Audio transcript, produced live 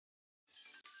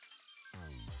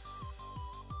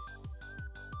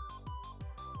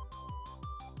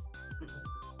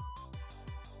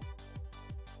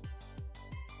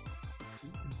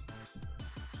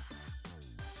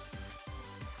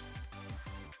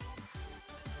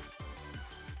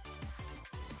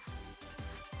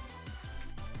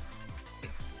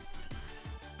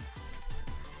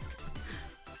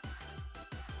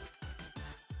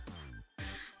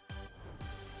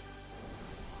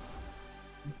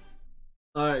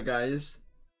Alright, guys.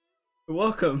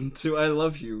 Welcome to I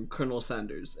Love You, Colonel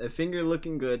Sanders, a finger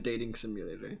looking good dating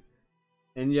simulator.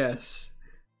 And yes,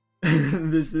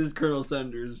 this is Colonel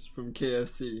Sanders from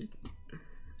KFC.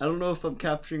 I don't know if I'm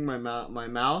capturing my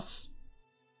mouse.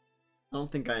 I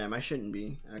don't think I am. I shouldn't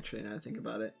be, actually, now I think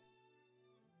about it.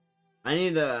 I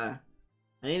need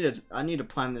to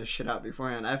plan this shit out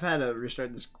beforehand. I've had to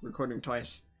restart this recording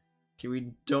twice. Okay,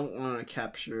 we don't want to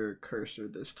capture cursor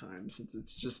this time since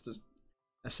it's just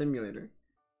a simulator.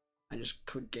 I just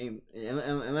click game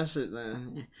unless it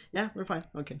yeah, we're fine.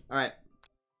 Okay, all right,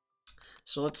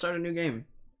 so let's start a new game.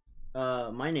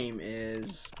 My name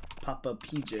is Papa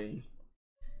PJ.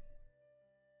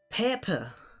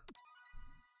 Peppa.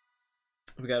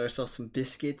 We got ourselves some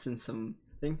biscuits and some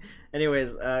thing.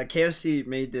 Anyways, KFC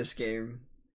made this game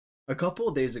a couple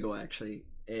of days ago. Actually,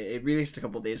 it released a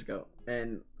couple of days ago,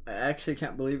 and I actually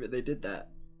can't believe it. They did that.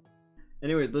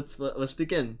 Anyways, let's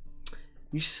begin.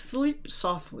 You sleep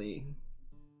softly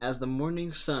as the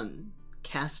morning sun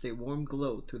casts a warm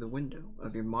glow through the window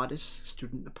of your modest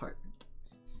student apartment.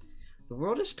 The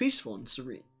world is peaceful and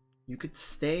serene. You could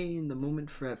stay in the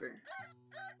moment forever.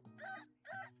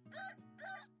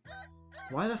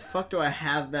 Why the fuck do I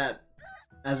have that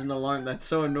as an alarm? That's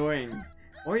so annoying.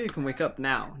 Or you can wake up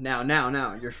now.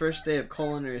 Now. Your first day of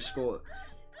culinary school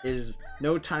is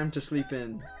no time to sleep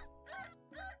in.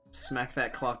 Smack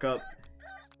that clock up.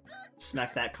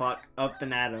 Smack that clock up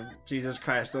and at him. Jesus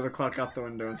Christ, throw the clock out the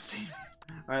window and see.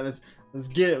 Alright, let's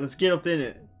get it. Let's get up in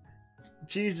it.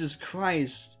 Jesus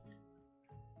Christ.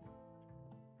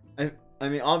 I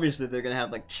mean, obviously they're gonna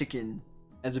have like chicken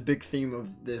as a big theme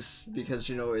of this because,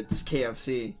 you know, it's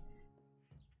KFC.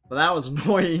 But that was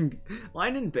annoying.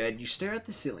 Lying in bed, you stare at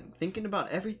the ceiling, thinking about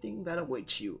everything that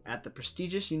awaits you at the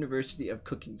prestigious University of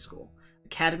Cooking School,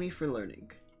 Academy for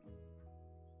Learning.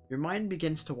 Your mind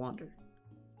begins to wander.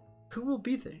 Who will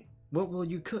be there? What will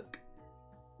you cook?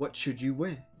 What should you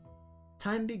wear?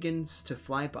 Time begins to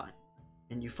fly by,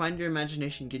 and you find your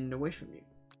imagination getting away from you.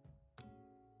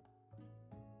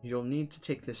 You'll need to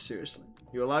take this seriously.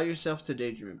 You allow yourself to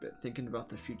daydream a bit, thinking about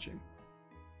the future.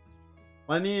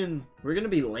 Well, I mean, we're gonna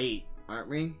be late, aren't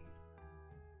we?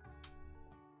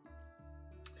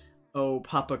 Oh,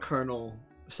 Papa Colonel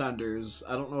Sanders,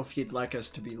 I don't know if you'd like us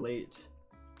to be late.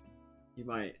 You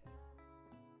might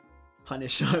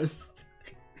punish us.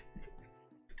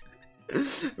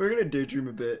 We're gonna daydream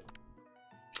a bit.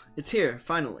 It's here,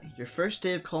 finally, your first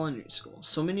day of culinary school.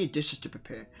 So many dishes to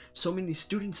prepare, so many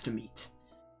students to meet.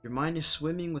 Your mind is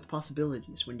swimming with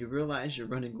possibilities when you realize you're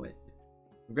running late.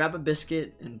 You grab a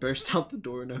biscuit and burst out the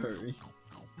door in a hurry.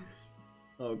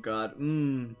 Oh god,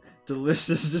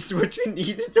 delicious, just what you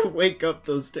needed to wake up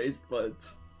those taste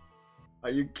buds. Are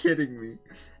you kidding me?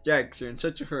 Jax, you're in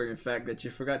such a hurry, in fact, that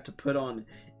you forgot to put on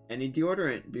any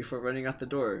deodorant before running out the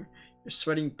door. You're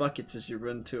sweating buckets as you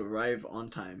run to arrive on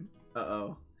time.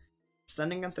 Uh-oh.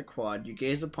 Standing at the quad, you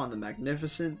gaze upon the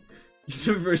magnificent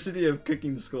University of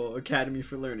Cooking School, Academy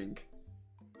for Learning.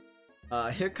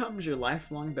 Here comes your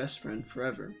lifelong best friend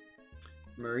forever.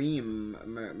 Miriam.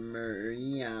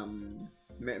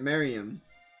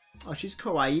 Oh, she's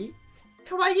kawaii.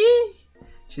 Kawaii!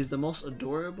 She's the most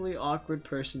adorably awkward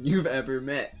person you've ever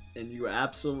met, and you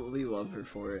absolutely love her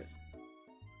for it.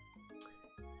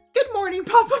 Good morning,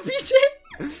 Papa PJ!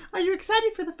 Are you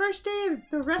excited for the first day of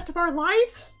the rest of our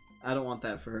lives? I don't want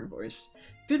that for her voice.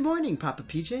 Good morning, Papa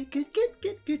PJ. Good.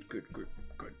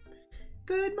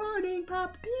 Good morning,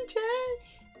 Papa PJ.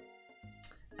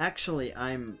 Actually,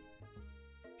 I'm...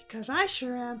 Because I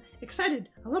sure am. Excited.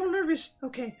 A little nervous.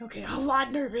 Okay, a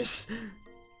lot nervous.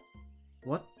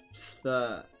 What's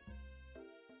the...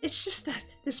 It's just that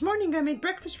this morning I made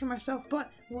breakfast for myself, but,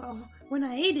 well, when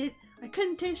I ate it, I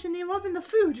couldn't taste any love in the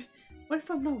food. What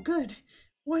if I'm no good?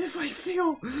 What if I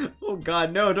feel... Oh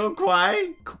god, no, don't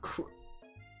cry.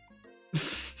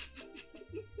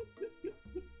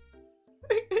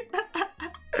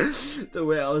 The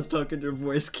way I was talking, your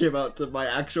voice came out to my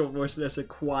actual voice and I said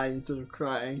cry instead of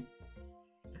crying.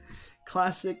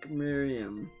 Classic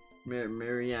Miriam.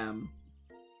 Miriam.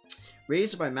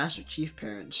 Raised by Master Chief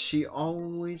parents, she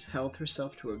always held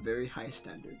herself to a very high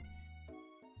standard.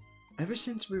 Ever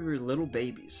since we were little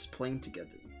babies playing together,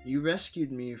 you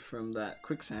rescued me from that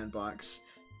quicksand box.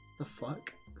 The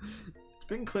fuck? It's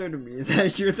been clear to me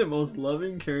that you're the most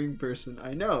loving, caring person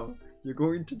I know. You're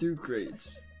going to do great.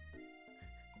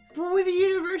 But with the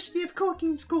University of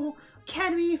Cooking School,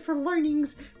 Academy for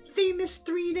Learning's famous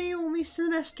 3-day only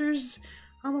semesters,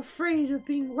 I'm afraid of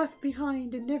being left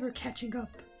behind and never catching up.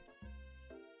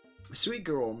 Sweet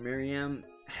girl, Miriam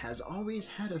has always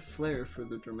had a flair for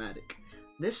the dramatic.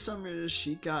 This summer,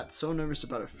 she got so nervous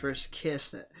about her first kiss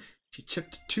that She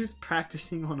chipped a tooth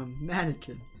practicing on a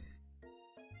mannequin.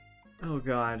 Oh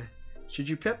god. Should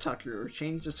you pep talk her or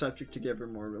change the subject to give her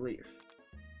more relief?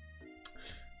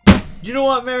 You know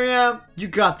what, Miriam? You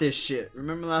got this shit.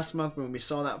 Remember last month when we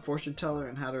saw that fortune teller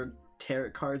and had her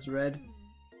tarot cards read?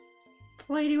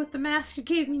 The lady with the mask who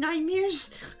gave me nightmares?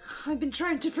 I've been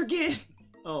trying to forget.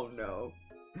 Oh no.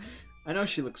 I know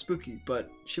she looked spooky,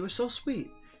 but she was so sweet.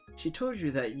 She told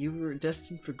you that you were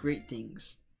destined for great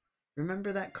things.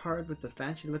 Remember that card with the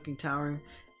fancy looking tower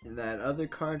and that other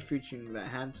card featuring the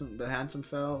handsome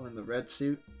fellow in the red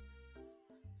suit?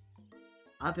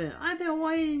 I've been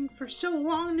waiting for so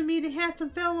long to meet a handsome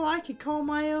fellow I could call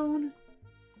my own.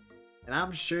 And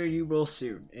I'm sure you will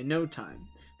soon. In no time.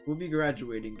 We'll be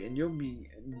graduating and you'll be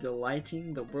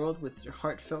delighting the world with your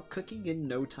heartfelt cooking in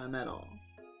no time at all.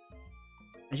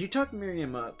 As you talk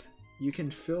Miriam up, you can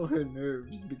feel her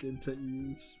nerves begin to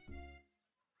ease.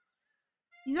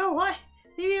 You know what?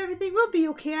 Maybe everything will be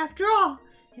okay after all.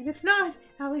 And if not,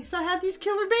 at least I have these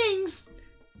killer bangs.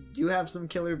 You have some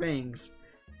killer bangs.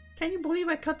 Can you believe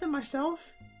I cut them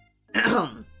myself?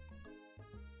 You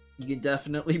can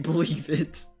definitely believe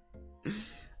it.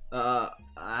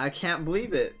 I can't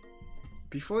believe it.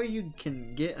 Before you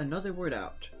can get another word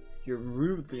out, you're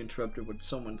rudely interrupted when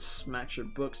someone smacks your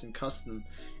books and custom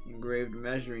engraved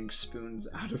measuring spoons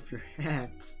out of your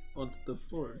hands onto the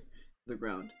floor, the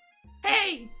ground.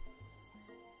 Hey!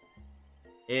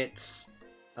 It's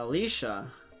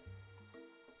Alicia.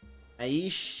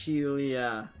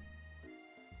 Aishilia.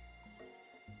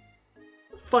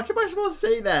 The fuck am I supposed to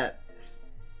say that?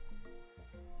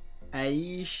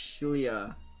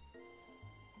 Aishilia.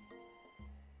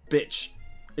 Bitch.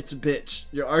 It's a bitch.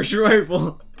 Your arch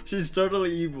rival. She's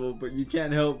totally evil, but you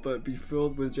can't help but be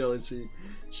filled with jealousy.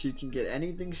 She can get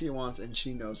anything she wants and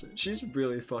she knows it. She's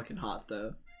really fucking hot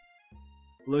though.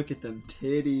 Look at them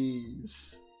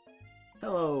titties.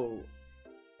 Hello,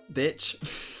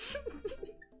 bitch.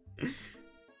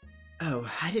 Oh,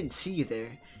 I didn't see you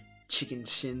there, chicken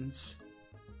shins.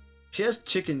 She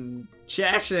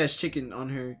actually has chicken on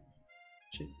her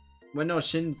chin. Well, no,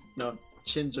 shins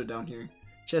are down here.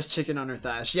 She has chicken on her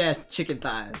thighs. She has chicken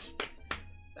thighs.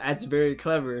 That's very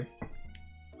clever.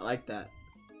 I like that.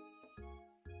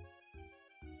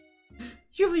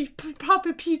 You leave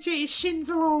Papa PJ's shins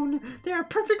alone. They are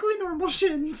perfectly normal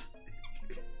shins.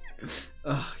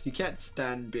 Ugh, you can't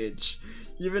stand bitch.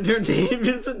 Even her name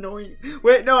is annoying.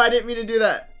 Wait, no, I didn't mean to do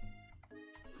that.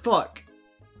 Fuck.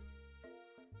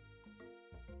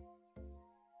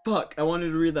 Fuck, I wanted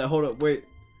to read that. Hold up, wait,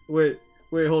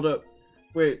 hold up.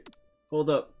 Wait, hold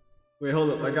up. Wait, hold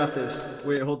up, I got this.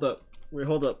 Wait, hold up. Wait,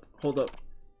 hold up. Hold up.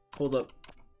 Hold up.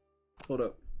 Hold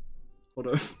up. Hold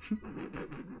up.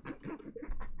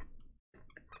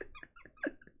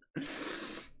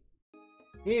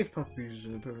 Eve puppies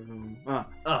in the perfect home.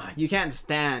 You can't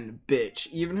stand bitch.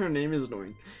 Even her name is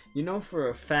annoying. You know for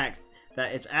a fact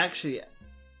that it's actually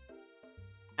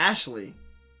Ashley.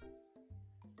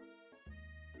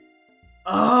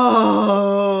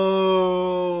 Oh!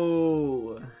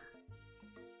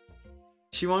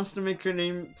 She wants to make her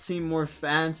name seem more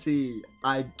fancy.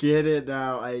 I get it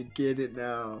now. I get it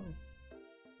now.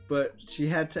 But she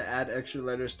had to add extra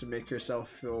letters to make herself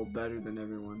feel better than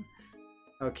everyone.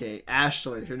 Okay,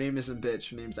 Ashley. Her name isn't bitch.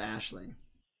 Her name's Ashley.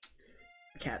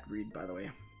 I can't read, by the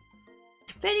way.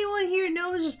 If anyone here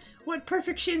knows what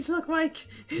perfect shins look like,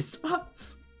 it's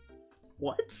us.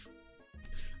 What?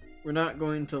 We're not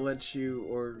going to let you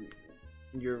or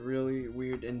your really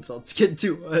weird insults get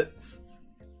to us.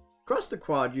 Across the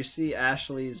quad, you see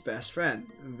Ashley's best friend,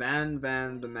 Van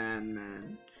the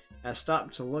Man, has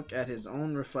stopped to look at his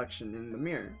own reflection in the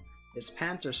mirror. His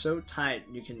pants are so tight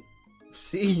you can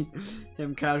see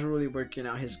him casually working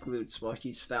out his glutes while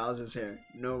he styles his hair.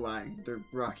 No lie, they're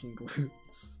rocking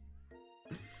glutes.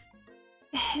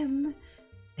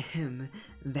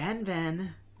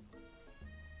 Van.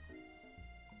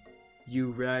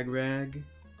 You rag.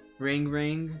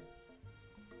 Ring.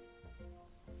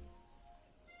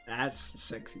 That's a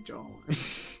sexy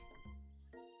jawline.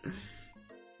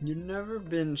 You've never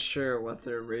been sure what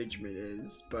their arrangement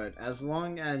is, but as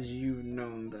long as you've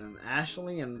known them,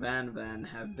 Ashley and Van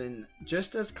have been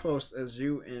just as close as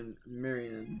you and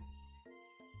Miriam,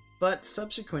 but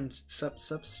subsequently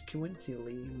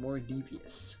more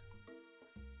devious.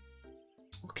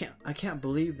 I can't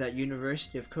believe that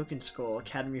University of Cook and Skull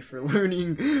Academy for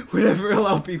Learning would ever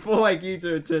allow people like you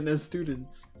to attend as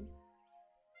students.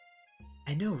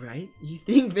 I know, right? You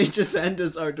think they just send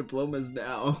us our diplomas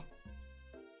now?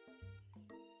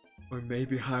 Or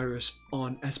maybe hire us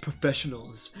on as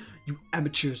professionals. You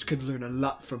amateurs could learn a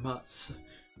lot from us.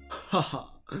 Haha.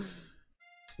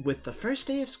 With the first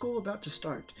day of school about to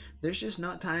start, there's just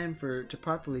not time to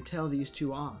properly tell these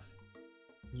two off.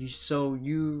 So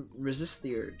you resist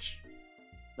the urge.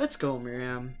 Let's go,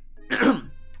 Miriam.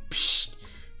 Psst.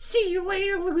 See you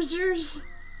later, losers!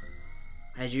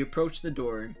 As you approach the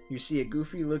door, you see a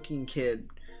goofy-looking kid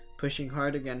pushing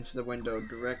hard against the window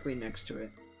directly next to it.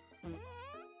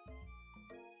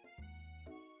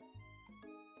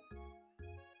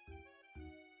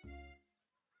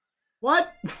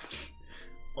 What?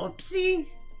 Oopsie!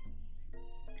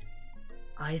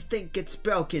 I think it's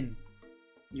broken.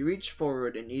 You reach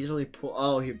forward and easily pull.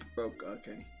 Oh, he broke.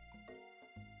 Okay.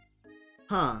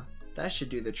 Huh. That should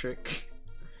do the trick.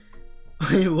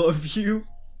 I love you.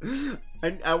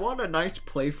 I want a nice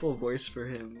playful voice for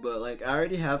him, but like I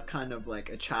already have kind of like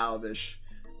a childish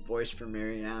voice for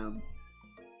Miriam.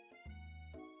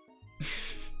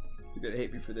 You're gonna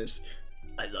hate me for this.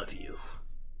 I love you.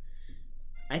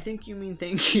 I think you mean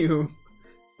thank you.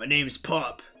 My name's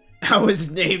Pop. I was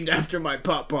named after my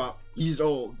Pop. He's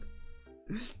old.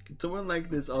 Could someone like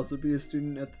this also be a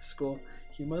student at the school?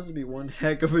 He must be one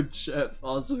heck of a chef.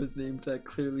 Also, his name tag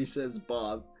clearly says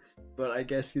Bob, but I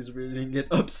guess he's reading it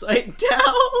upside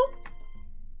down.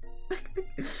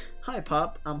 Hi,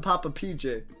 Pop. I'm Papa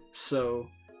PJ. So,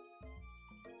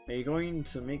 are you going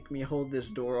to make me hold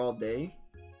this door all day?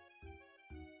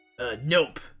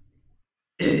 Nope.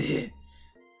 And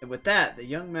with that, the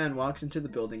young man walks into the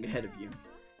building ahead of you.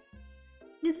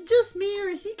 Is it just me, or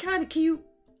is he kind of cute?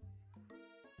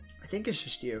 I think it's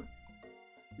just you.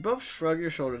 You both shrug your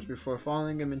shoulders before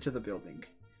following him into the building.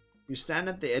 You stand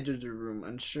at the edge of the room,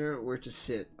 unsure where to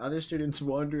sit. Other students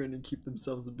wander in and keep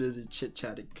themselves busy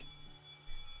chit-chatting.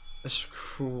 A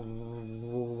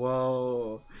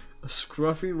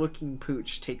scruffy-looking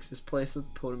pooch takes his place at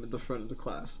the podium at the front of the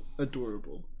class.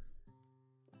 Adorable.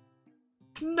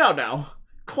 Now.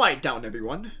 Quiet down,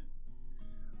 everyone.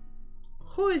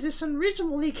 Who is this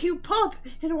unreasonably cute pup,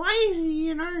 and why is he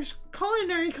in our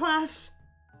culinary class?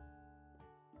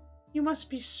 You must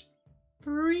be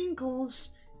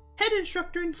Sprinkles, head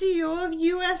instructor and CEO of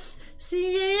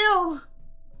USCAL.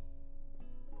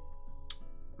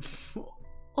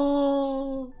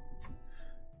 Oh.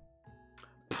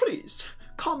 Please,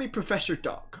 call me Professor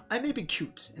Dog. I may be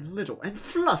cute and little and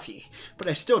fluffy, but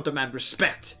I still demand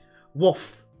respect.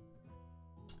 Wolf.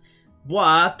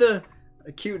 What? A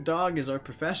cute dog is our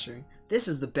professor. This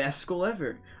is the best school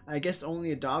ever. I guess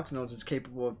only a dog's nose is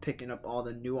capable of picking up all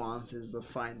the nuances of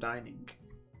fine dining.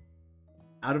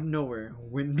 Out of nowhere,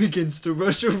 wind begins to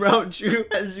rush around you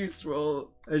as a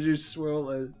swirl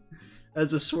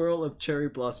of cherry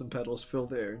blossom petals fill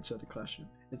the air inside the classroom.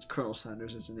 It's Colonel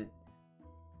Sanders, isn't it?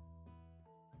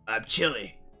 I'm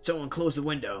chilly. Someone close the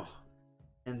window.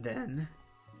 And then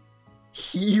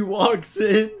he walks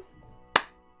in.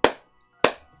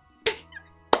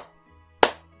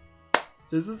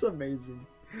 This is amazing.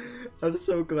 I'm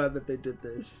so glad that they did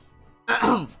this.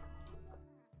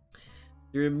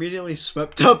 You're immediately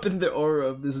swept up in the aura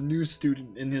of this new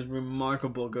student in his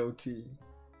remarkable goatee.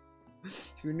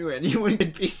 Who knew anyone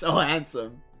could be so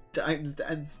handsome? Time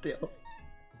stands still.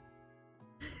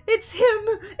 It's him!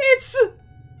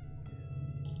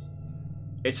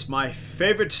 It's my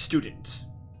favorite student.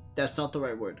 That's not the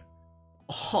right word.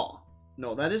 Oh,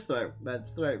 no, that's the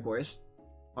right voice.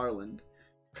 Harland.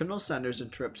 Colonel Sanders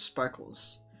interrupts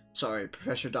Sparkles. Sorry,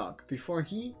 Professor Dog, before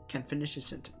he can finish his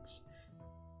sentence.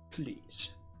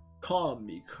 Please, call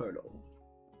me Colonel.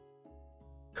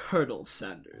 Colonel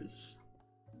Sanders.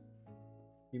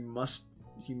 He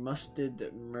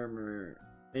musted murmur.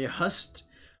 A hushed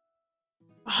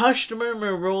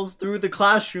murmur rolls through the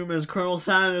classroom as Colonel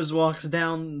Sanders walks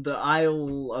down the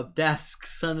aisle of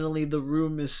desks. Suddenly the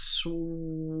room is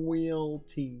sweltering.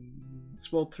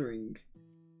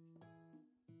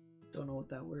 Don't know what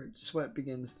that word. Sweat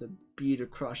begins to bead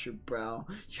across your brow.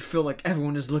 You feel like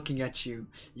everyone is looking at you.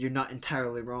 You're not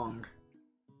entirely wrong.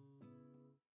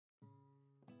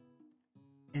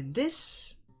 And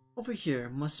this over here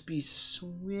must be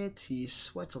Sweaty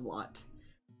Sweats a lot.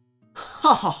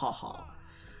 Ha ha ha ha.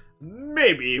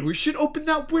 Maybe we should open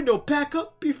that window back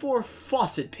up before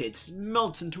Faucet Pits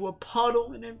melts into a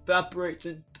puddle and evaporates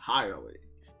entirely.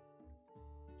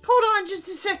 Hold on just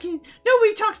a second.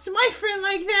 Nobody talks to my friend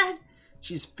like that.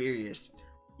 She's furious.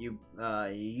 You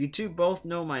two both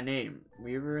know my name.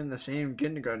 We were in the same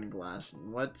kindergarten class.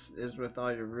 And what is with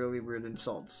all your really weird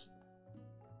insults?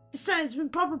 Besides, when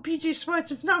Papa PJ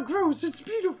sweats, it's not gross. It's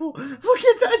beautiful. Look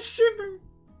at that shimmer.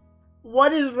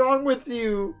 What is wrong with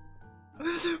you?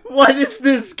 What is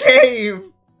this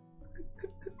game?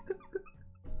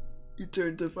 You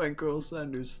turn to find Colonel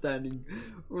Sanders standing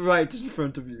right in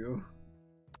front of you.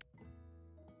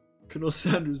 Colonel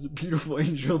Sanders, the beautiful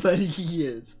angel that he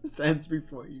is, stands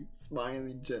before you,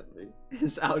 smiling gently,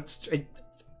 his outstretched.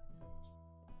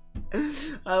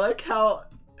 I like how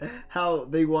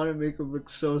they want to make him look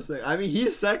so sexy. I mean,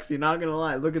 he's sexy, not gonna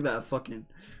lie. Look at that fucking.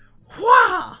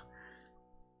 Wah!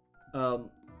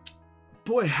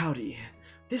 Boy howdy,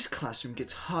 this classroom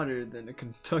gets hotter than a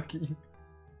Kentucky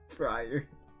fryer.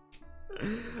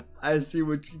 I see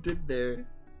what you did there.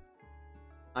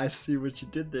 I see what you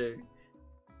did there.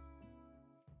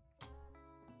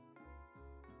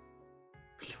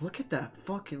 Look at that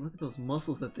fucking, look at those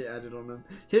muscles that they added on him.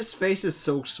 His face is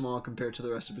so small compared to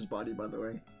the rest of his body, by the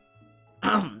way.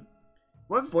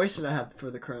 What voice did I have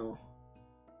for the Colonel?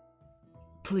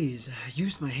 Please,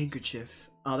 use my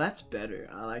handkerchief. Oh, that's better.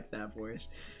 I like that voice.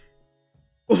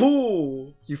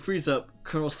 Oh, you freeze up.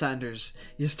 Colonel Sanders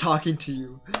is talking to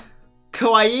you.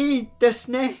 Kawaii desu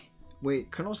ne?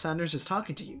 Wait, Colonel Sanders is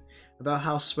talking to you about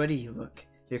how sweaty you look.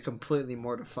 You're completely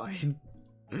mortified.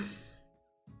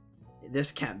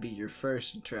 This can't be your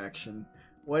first interaction.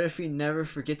 What if he never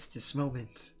forgets this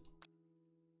moment?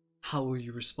 How will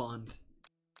you respond?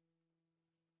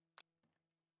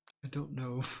 I don't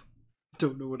know.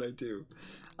 Don't know what I do.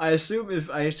 I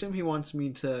assume he wants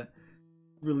me to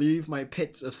relieve my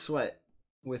pits of sweat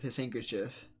with his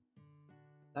handkerchief.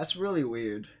 That's really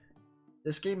weird.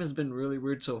 This game has been really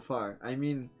weird so far. I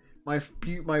mean,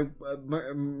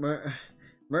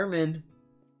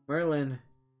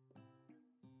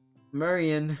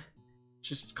 Marion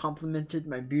just complimented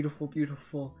my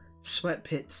beautiful sweat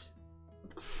pits.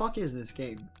 What the fuck is this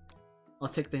game? I'll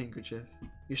take the handkerchief.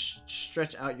 You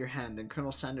stretch out your hand and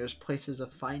Colonel Sanders places a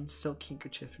fine silk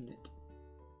handkerchief in it.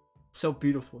 So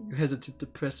beautiful, you hesitate to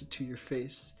press it to your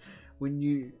face.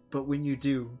 But when you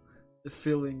do, the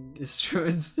feeling is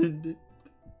transcendent.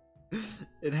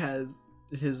 It has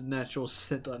his natural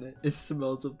scent on it. It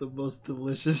smells of the most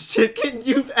delicious chicken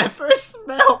you've ever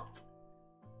smelled.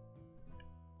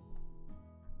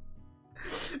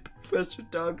 Professor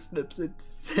Dog snips it,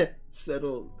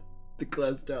 settled the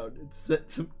class down, and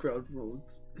set some ground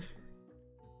rules.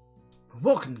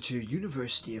 Welcome to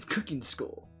University of Cooking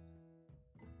School.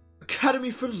 Academy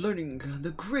for Learning,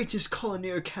 the greatest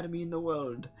culinary academy in the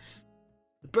world.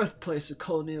 The birthplace of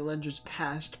culinary legends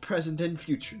past, present, and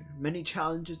future. Many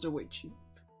challenges await you.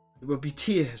 There will be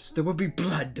tears, there will be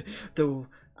blood, though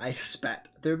I spat.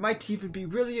 There might even be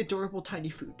really adorable tiny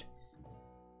food.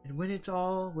 And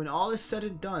when all is said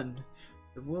and done,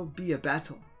 there will be a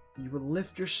battle. You will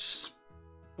lift your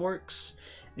sporks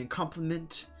and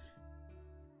compliment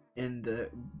in the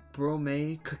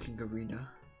Brome cooking arena.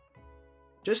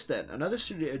 Just then, another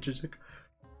student enters the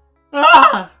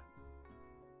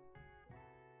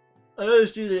Another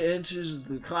student enters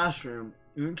the classroom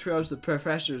and interrupts the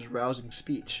professor's rousing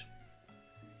speech.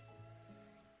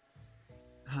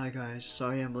 Hi guys,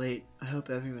 sorry I'm late. I hope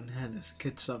everyone had a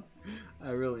good summer.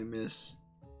 I really miss.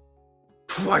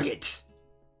 Quiet!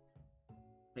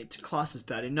 Late to class is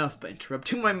bad enough, but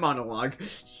interrupting my monologue.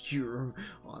 You're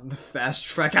on the fast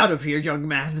track out of here, young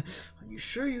man. Are you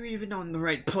sure you're even on the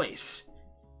right place?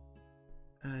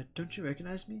 Don't you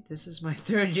recognize me? This is my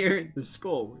third year at the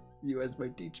school with you as my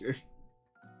teacher.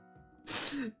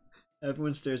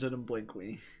 Everyone stares at him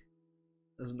blankly.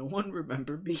 Does no one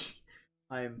remember me?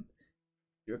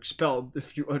 You're expelled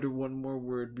if you utter one more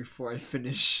word before I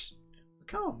finish.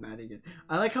 Look how mad he gets.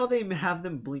 I like how they have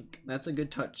them blink. That's a good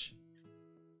touch.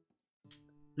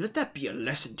 Let that be a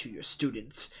lesson to your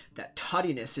students that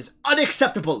tardiness is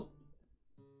unacceptable!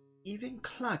 Even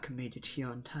Clark made it here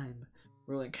on time,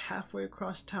 rolling halfway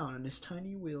across town on his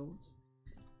tiny wheels.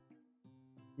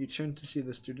 You turn to see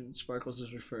the student Sparkles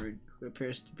is referring, who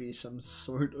appears to be some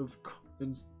sort of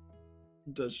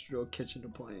industrial kitchen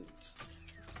appliance.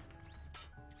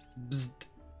 Bzzt.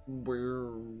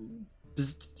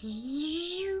 Bzzt.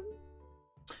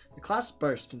 The class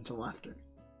burst into laughter.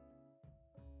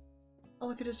 Oh,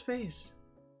 look at his face.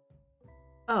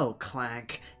 Oh,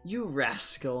 Clank, you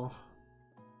rascal.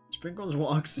 Sprinkles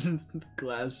walks into the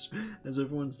class as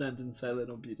everyone stands in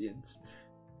silent obedience.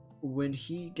 When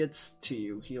he gets to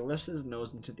you, he lifts his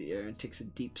nose into the air and takes a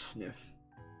deep sniff.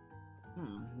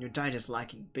 Your diet is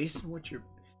lacking. Based on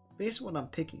what I'm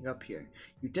picking up here,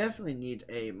 you definitely need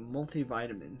a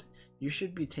multivitamin. You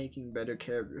should be taking better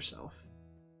care of yourself.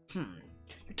 Your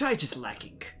diet is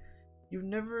lacking. You've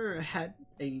never had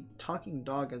a talking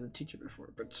dog as a teacher before,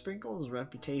 but Sprinkles'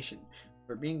 reputation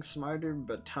for being smarter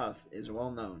but tough is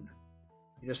well known.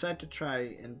 You decide to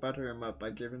try and butter him up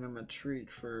by giving him a treat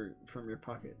from your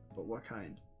pocket. But what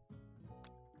kind?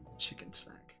 Chicken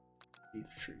snack. Beef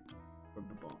treat.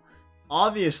 Rubber ball.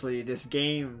 Obviously, this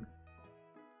game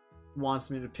wants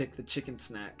me to pick the chicken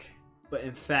snack. But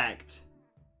in fact,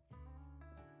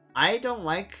 I don't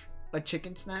like a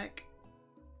chicken snack.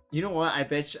 You know what? I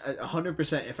bet you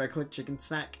 100% if I click chicken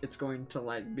snack, it's going to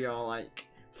like be all like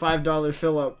 $5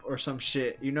 fill up or some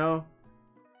shit, you know?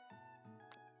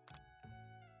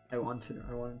 I want to do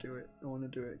it. I want to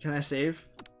do it. Can I save?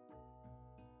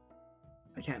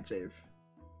 I can't save.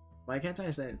 Why can't I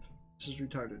save? This is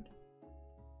retarded.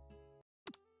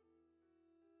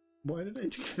 Why did I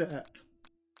do that?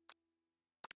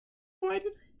 Why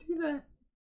did I do that?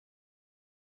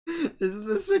 This is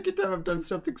the second time I've done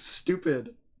something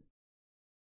stupid.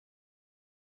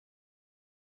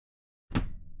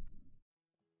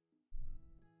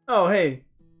 Oh, hey.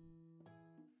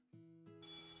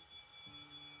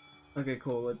 Okay,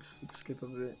 cool. Let's skip a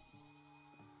bit.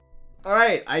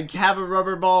 Alright, I have a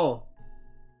rubber ball.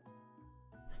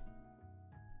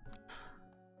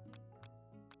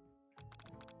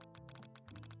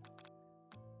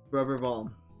 Rubber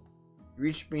ball.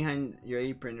 Reach behind your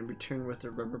apron and return with a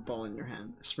rubber ball in your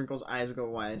hand. Sprinkle's eyes go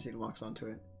wide as he locks onto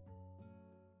it.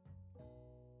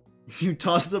 You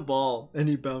toss the ball and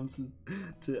he bounces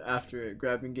to after it,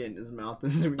 grabbing it in his mouth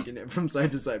and swinging it from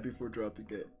side to side before dropping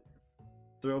it.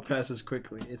 Throw passes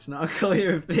quickly. It's not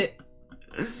clear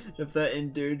if that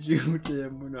endeared you to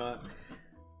him or not.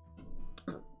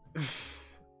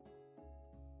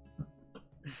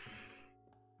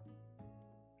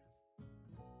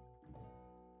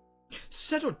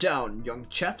 Settle down, young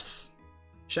chefs.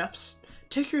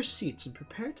 Take your seats and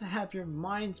prepare to have your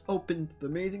minds open to the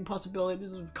amazing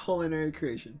possibilities of culinary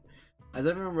creation. As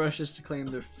everyone rushes to claim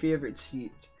their favorite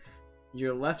seat,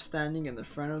 you're left standing in the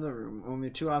front of the room. Only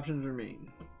two options remain.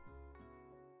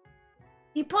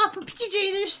 Hey, Papa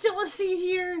PJ, there's still a seat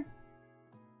here.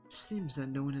 Seems that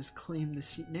no one has claimed the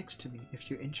seat next to me if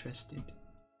you're interested.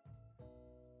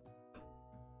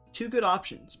 Two good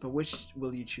options, but which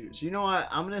will you choose? You know what?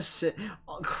 I'm gonna sit.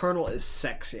 Colonel is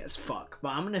sexy as fuck, but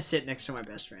I'm gonna sit next to my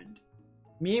best friend.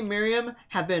 Me and Miriam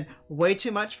have been way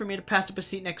too much for me to pass up a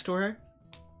seat next to her.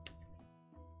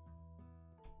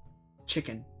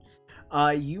 Chicken.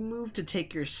 You move to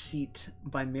take your seat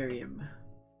by Miriam.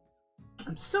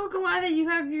 I'm so glad that you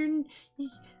have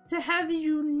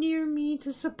you near me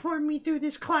to support me through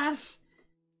this class.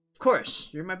 Of course,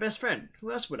 you're my best friend.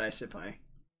 Who else would I sit by?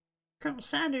 Colonel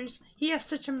Sanders, he has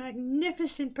such a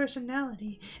magnificent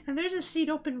personality, and there's a seat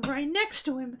open right next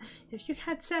to him. If you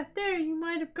had sat there, you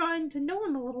might have gotten to know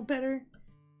him a little better.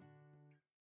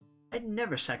 I'd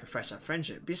never sacrifice our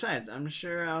friendship. Besides, I'm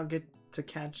sure I'll get a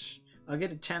chance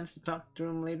to talk to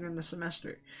him later in the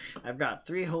semester. I've got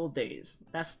 3 whole days.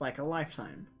 That's like a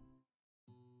lifetime.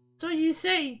 So you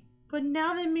say, but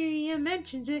now that Miriam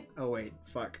mentions it... Oh wait,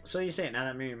 fuck. So you say it now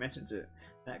that Miriam mentions it.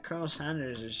 That Colonel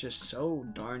Sanders is just so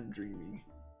darn dreamy.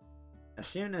 As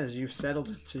soon as you've settled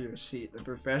into your seat, the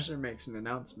professor makes an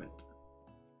announcement.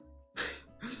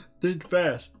 Think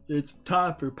fast. It's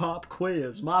time for pop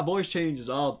quiz. My voice changes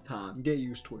all the time. Get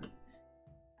used to it.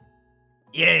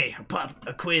 Yay,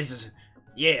 a quiz.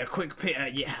 Yeah, a quick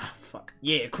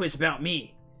a quiz about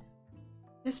me.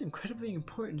 This incredibly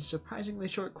important, surprisingly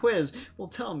short quiz will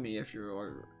tell me if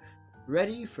you're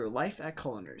ready for life at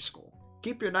culinary school.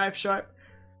 Keep your knife sharp.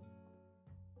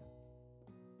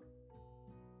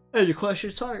 And your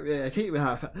question sharp. Yeah,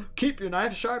 keep your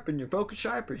knife sharp and your focus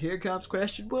sharper. Here comes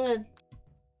question 1.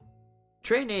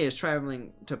 Train A is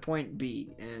traveling to point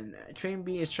B, and train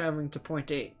B is traveling to point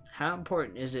A. How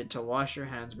important is it to wash your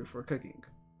hands before cooking?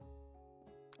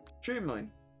 Extremely.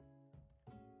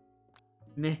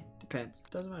 Meh, depends.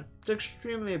 Doesn't matter. It's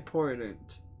extremely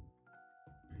important.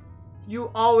 You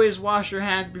always wash your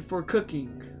hands before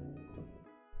cooking.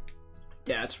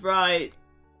 That's right.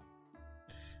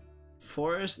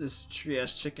 Forest is tree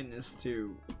as chicken is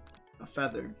to a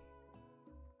feather.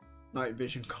 Night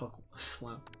vision cockle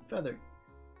slap. Feather.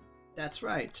 That's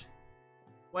right.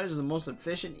 What is the most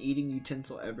efficient eating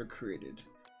utensil ever created?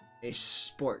 A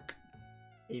spork.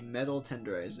 A metal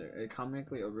tenderizer. A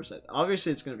comically oversized.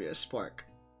 Obviously it's gonna be a spork.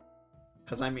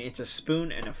 Cause I mean it's a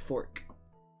spoon and a fork.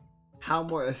 How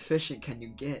more efficient can you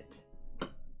get?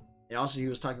 And also he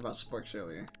was talking about sporks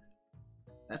earlier.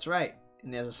 That's right.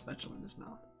 And he has a spatula in his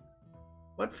mouth.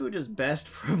 What food is best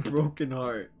for a broken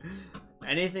heart?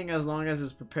 Anything as long as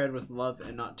it's prepared with love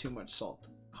and not too much salt.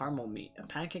 Caramel meat. A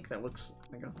pancake that looks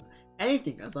like a...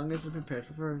 Anything as long as it's prepared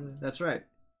for... That's right.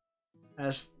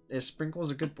 Is Sprinkles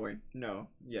a good boy? No.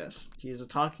 Yes. He is a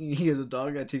dog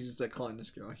that teaches that calling this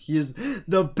girl. He is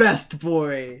the best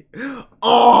boy!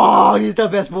 Oh! He's the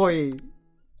best boy!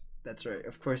 That's right.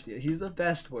 Of course he is. He's the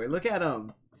best boy. Look at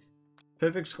him.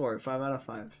 Perfect score. 5 out of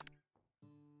 5.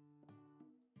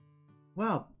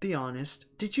 Well, be honest.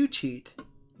 Did you cheat?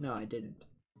 No, I didn't.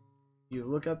 You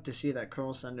look up to see that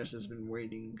Colonel Sanders has been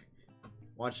waiting,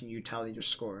 watching you tally your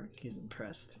score. He's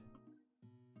impressed.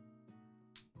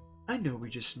 I know we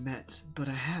just met, but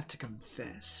I have to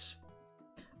confess,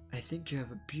 I think you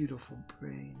have a beautiful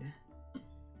brain.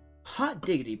 Hot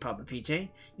diggity, Papa PJ.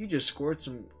 You just scored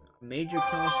some major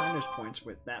Colonel Sanders points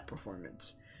with that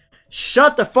performance.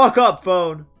 Shut the fuck up,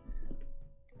 phone!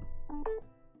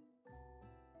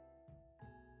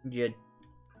 You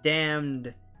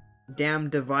damn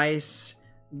device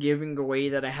giving away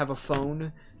that I have a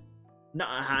phone.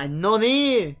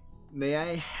 Nani! May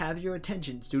I have your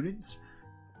attention, students?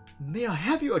 May I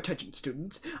have your attention,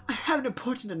 students? I have an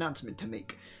important announcement to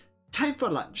make. Time for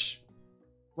lunch.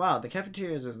 Wow, the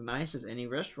cafeteria is as nice as any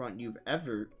restaurant you've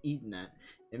ever eaten at.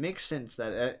 It makes sense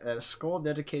that at a school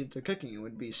dedicated to cooking, it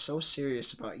would be so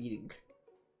serious about eating.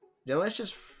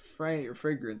 Delicious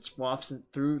fragrance wafts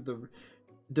through the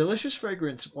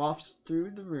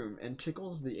room and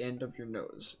tickles the end of your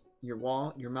nose.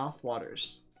 Your mouth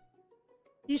waters.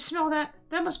 You smell that?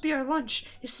 That must be our lunch.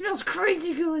 It smells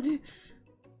crazy good.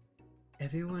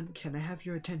 Everyone, can I have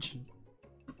your attention?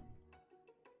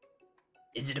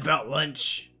 Is it about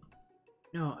lunch?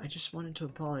 No, I just wanted to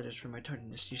apologize for my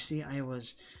tardiness. You see,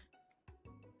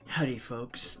 Howdy,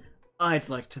 folks. I'd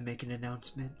like to make an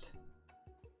announcement.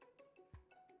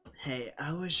 Hey,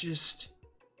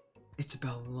 it's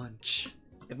about lunch.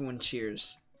 Everyone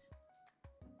cheers.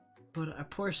 But a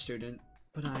poor student,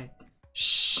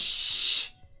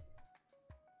 Shh!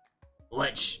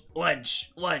 Lunch!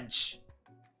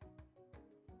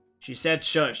 She said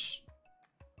shush.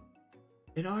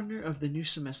 In honor of the new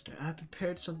semester, I have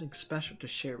prepared something special to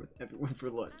share with everyone for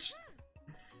lunch.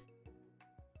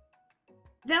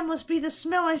 That must be the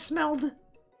smell I smelled.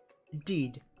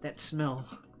 Indeed, that smell.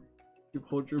 You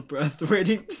hold your breath,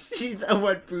 waiting to see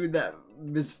what food that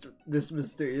this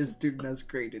mysterious student has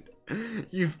created.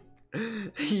 You've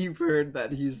heard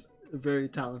that he's very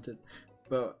talented,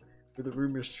 but if the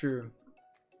rumor's true,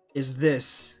 is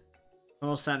this?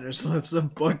 Colonel Sanders lifts a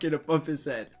bucket above his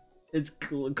head. Its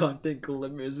content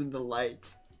glimmers in the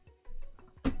light.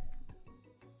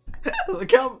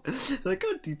 look how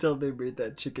detailed they made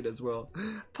that chicken as well.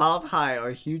 Piled high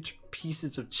are huge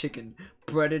pieces of chicken,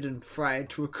 breaded and fried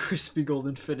to a crispy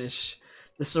golden finish.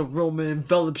 This aroma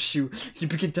envelops you. You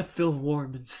begin to feel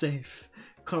warm and safe.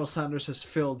 Colonel Sanders has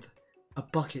filled a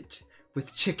bucket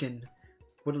with chicken.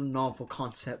 What a novel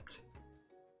concept.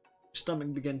 Your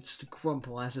stomach begins to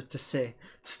grumble as if to say,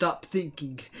 stop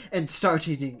thinking and start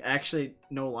eating. Actually,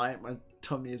 no lie, my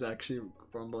tummy is actually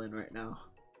grumbling right now.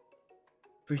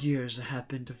 For years, I have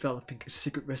been developing a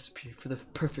secret recipe for the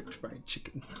perfect fried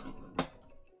chicken.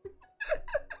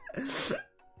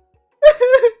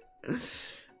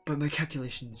 By my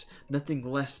calculations,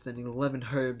 nothing less than 11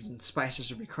 herbs and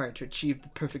spices are required to achieve the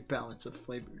perfect balance of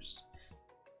flavors.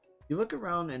 You look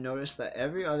around and notice that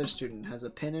every other student has a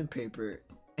pen and paper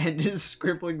and is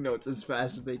scribbling notes as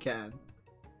fast as they can.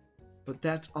 But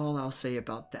that's all I'll say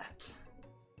about that.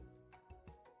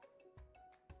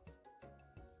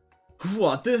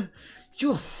 What?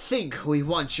 You think we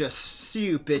want your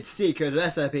stupid secret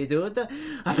recipe, dude?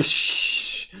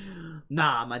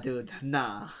 Nah, my dude,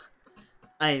 nah.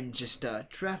 I'm just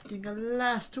drafting a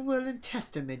last will and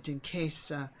testament in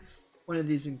case one of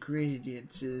these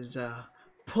ingredients is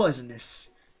poisonous.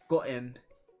 Got him.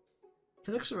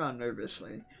 He looks around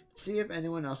nervously to see if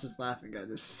anyone else is laughing at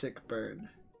his sick burn.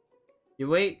 You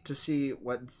wait to see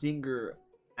what Zinger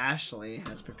Ashley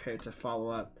has prepared to follow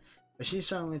up, but she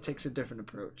suddenly takes a different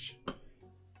approach.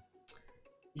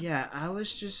 Yeah, I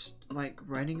was just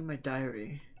writing in my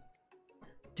diary.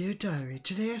 Dear diary,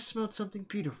 today I smelled something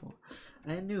beautiful.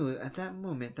 I knew at that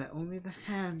moment that only the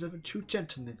hands of a true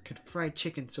gentleman could fry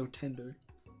chicken so tender.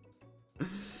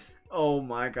 Oh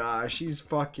my gosh,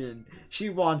 she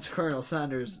wants Colonel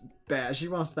Sanders bad. She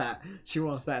wants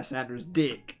that Sanders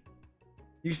dick.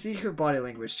 You see her body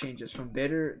language changes from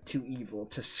bitter to evil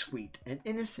to sweet and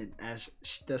innocent as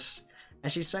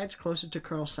she sides closer to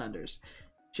Colonel Sanders.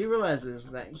 She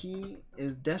realizes that he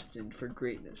is destined for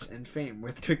greatness and fame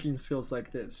with cooking skills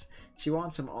like this. She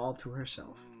wants him all to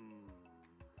herself.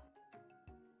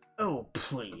 Oh,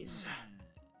 please.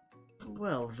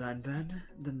 Well, Van Van,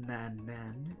 the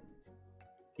man.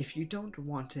 If you don't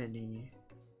want any...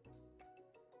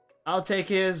 I'll take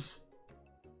his...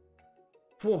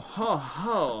 Whoa, ho,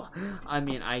 ho. I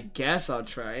mean, I guess I'll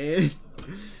try it.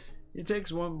 He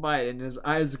takes one bite and his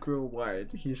eyes grow wide.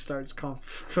 He starts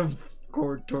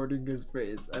contorting his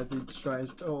face as he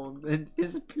tries to hold in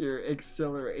his pure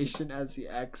exhilaration as he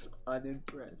acts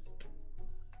unimpressed.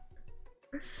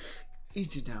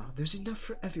 Easy now, there's enough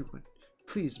for everyone.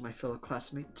 Please, my fellow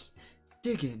classmates,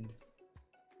 dig in.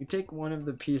 You take one of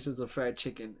the pieces of fried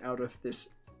chicken out of this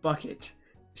bucket.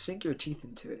 You sink your teeth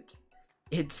into it.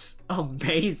 It's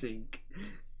amazing.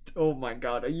 Oh my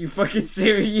god, are you fucking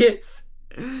serious?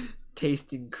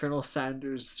 Tasting Colonel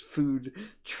Sanders' food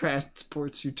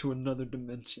transports you to another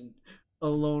dimension.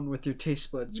 Alone with your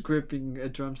taste buds gripping a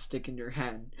drumstick in your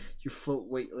hand, you float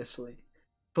weightlessly.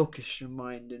 Focus your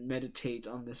mind and meditate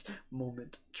on this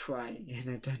moment. Try and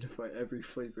identify every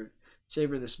flavor.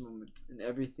 Savor this moment and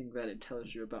everything that it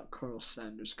tells you about Colonel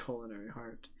Sanders' culinary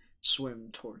heart. Swim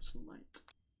towards the light.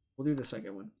 We'll do the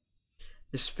second one.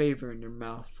 This flavor in your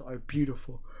mouth are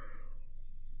beautiful.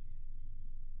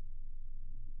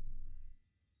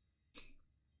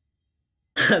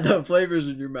 The flavors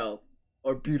in your mouth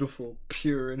are beautiful,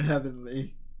 pure, and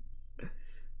heavenly.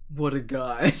 What a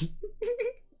guy.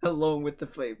 Along with the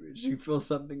flavors, you feel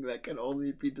something that can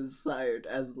only be desired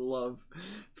as love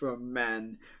for a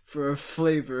man. For a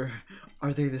flavor,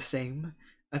 are they the same?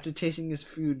 After tasting his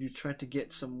food, you try to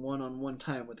get some one-on-one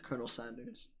time with Colonel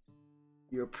Sanders.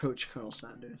 You approach Colonel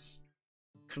Sanders.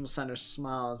 Colonel Sanders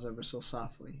smiles ever so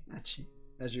softly at you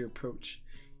as you approach.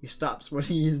 He stops what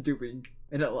he is doing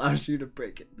and allows you to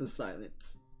break the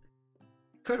silence.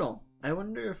 Colonel, I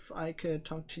wonder if I could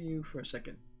talk to you for a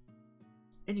second.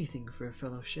 Anything for a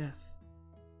fellow chef.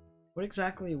 What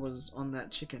exactly was on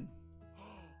that chicken?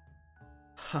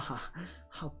 Haha,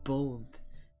 how bold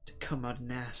to come out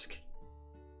and ask.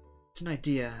 It's an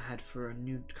idea I had for a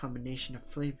new combination of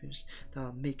flavors that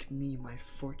will make me my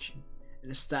fortune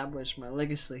and establish my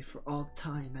legacy for all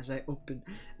time as I open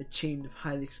a chain of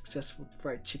highly successful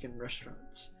fried chicken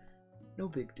restaurants. No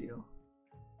big deal.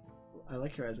 I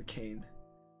like her as a cane.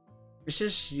 It's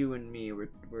just you and me. We're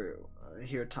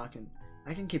here talking.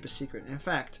 I can keep a secret. In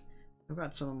fact, I've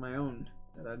got some of my own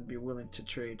that I'd be willing to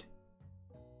trade.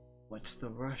 What's the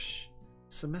rush?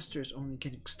 The semester is only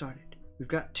getting started. We've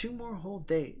got 2 more whole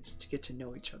days to get to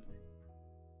know each other.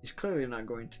 He's clearly not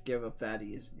going to give up that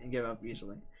easy and give up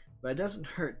easily, but it doesn't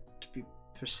hurt to be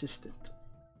persistent.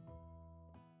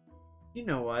 You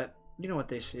know what? You know what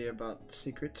they say about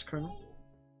secrets, Colonel?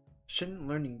 Shouldn't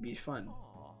learning be fun?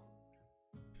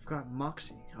 You've got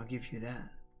moxie, I'll give you that.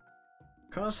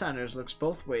 Colonel Sanders looks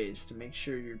both ways to make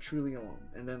sure you're truly alone,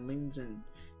 and then leans in.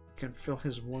 You can feel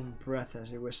his warm breath as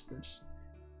he whispers.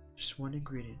 Just one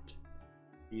ingredient.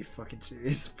 Are you fucking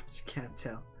serious? But you can't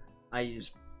tell. I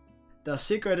use the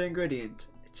secret ingredient.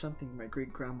 It's something my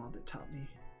great-grandmother taught me.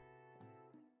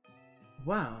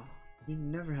 Wow, you'd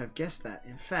never have guessed that.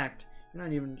 In fact, you're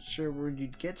not even sure where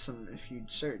you'd get some if you'd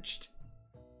searched.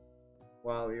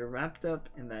 While you're wrapped up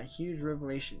in that huge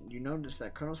revelation, you notice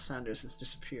that Colonel Sanders has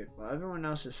disappeared. While everyone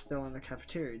else is still in the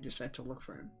cafeteria, you decide to look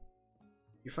for him.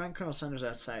 You find Colonel Sanders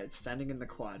outside, standing in the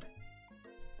quad.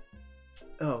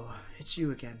 Oh, it's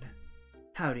you again.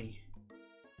 Howdy.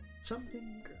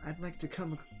 Something I'd like to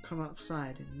come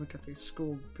outside and look at the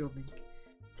school building.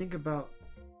 Think about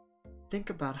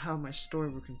how my story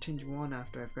will continue on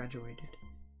after I've graduated.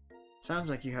 Sounds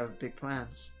like you have big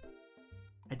plans.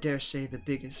 I dare say the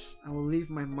biggest. I will leave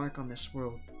my mark on this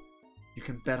world. You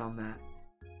can bet on that.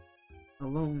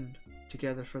 Alone,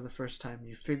 together for the first time,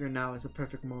 you figure now is the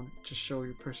perfect moment to show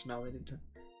your personality to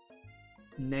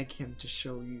neg him to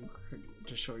show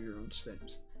your own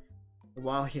steps.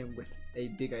 Wow him with a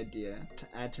big idea to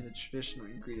add to the traditional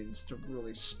ingredients to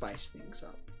really spice things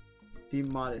up. Be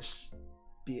modest,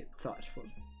 be it thoughtful.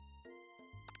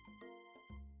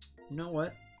 You know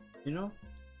what? You know,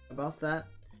 about that,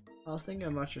 I was thinking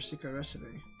about your secret recipe.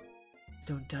 I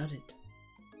don't doubt it.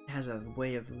 It has a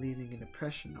way of leaving an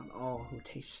impression on all who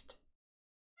taste.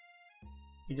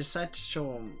 You decide to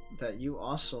show him that you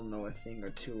also know a thing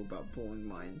or two about blowing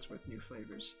minds with new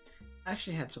flavors. I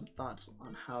actually had some thoughts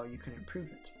on how you can improve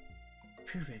it.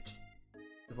 Improve it?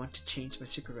 You want to change my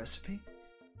secret recipe?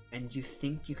 And you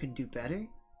think you can do better?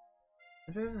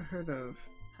 Have you ever heard of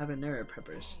habanero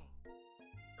peppers?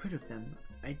 Heard of them?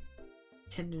 I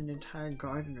tend an entire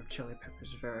garden of chili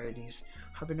peppers varieties.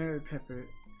 Habanero pepper,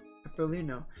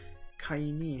 pepperino,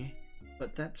 cayenne.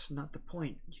 But that's not the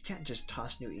point. You can't just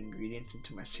toss new ingredients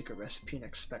into my secret recipe and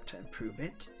expect to improve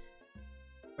it.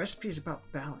 Recipe is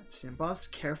about balance. It involves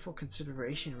careful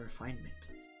consideration and refinement.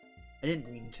 I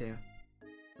didn't mean to.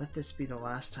 Let this be the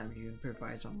last time you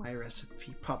improvise on my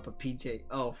recipe, Papa PJ.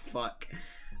 Oh fuck.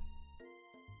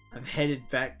 I'm headed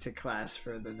back to class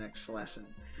for the next lesson.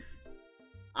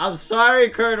 I'm sorry,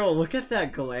 Colonel. Look at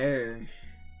that glare.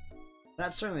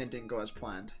 That certainly didn't go as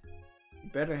planned. You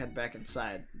better head back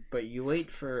inside, but you wait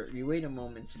a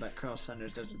moment so that Colonel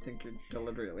Sanders doesn't think you're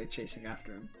deliberately chasing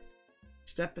after him.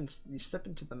 You step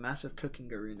into the massive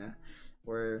cooking arena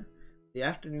where the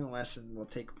afternoon lesson will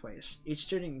take place. Each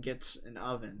student gets an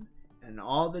oven and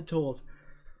all the tools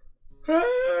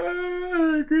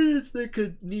ingredients they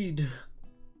could need.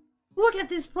 Look at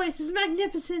this place, it's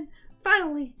magnificent.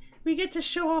 Finally, we get to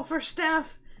show off our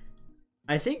staff.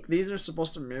 I think these are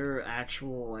supposed to mirror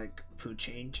actual, like, food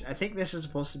change. I think this is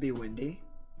supposed to be windy.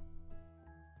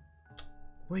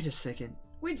 Wait a second.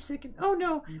 Wait a second. Oh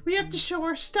no, we have to show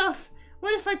our stuff.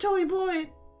 What if I totally blow it?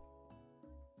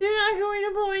 You're not going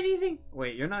to blow anything.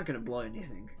 Wait, you're not going to blow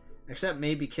anything. Except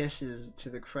maybe kisses to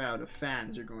the crowd of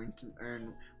fans you're going to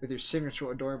earn with your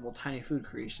signature adorable tiny food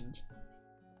creations.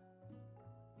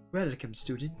 Welcome,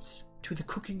 students, to the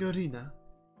cooking arena.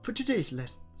 For today's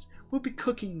lessons, we'll be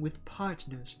cooking with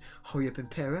partners. Hurry up and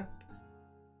pair up.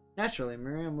 Naturally,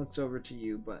 Miriam looks over to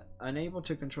you, but unable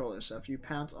to control herself, you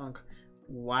pounce on...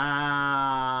 Wow.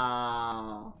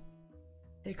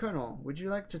 Hey, Colonel, would you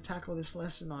like to tackle this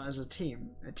lesson as a team?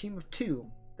 A team of 2,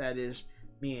 that is,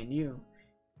 me and you.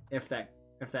 If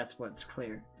that's what's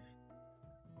clear.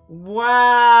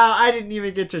 Wow, I didn't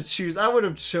even get to choose. I would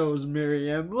have chose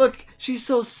Miriam. Look, she's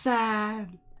so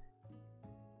sad.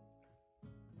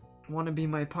 Want to be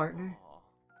my partner?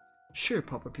 Sure,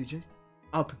 Papa PJ.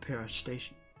 I'll prepare our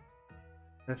station.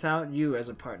 Without you as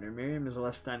a partner, Miriam is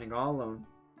left standing all alone.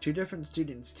 2 different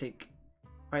students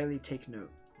quietly take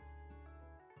note.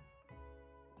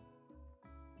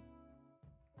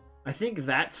 I think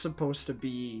that's supposed to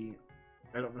be...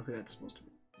 I don't know who that's supposed to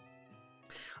be.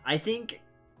 I think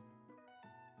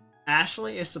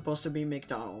Ashley is supposed to be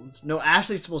McDonald's. No,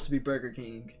 Ashley's supposed to be Burger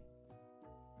King.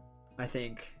 I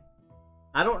think.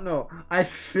 I don't know. I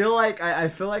feel like I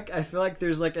feel like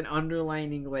there's like an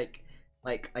underlining like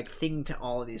thing to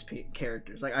all of these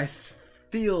characters. Like I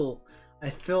feel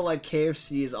like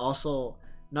KFC is also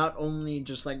not only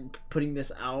just like putting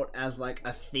this out as like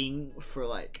a thing for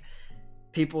like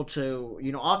people to,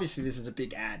 you know, obviously this is a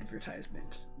big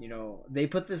advertisement, you know, they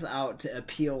put this out to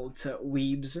appeal to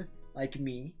weebs like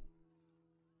me,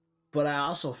 but I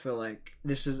also feel like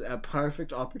this is a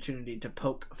perfect opportunity to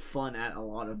poke fun at a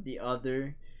lot of the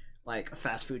other like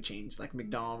fast food chains like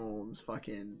McDonald's,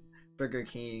 fucking Burger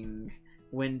King,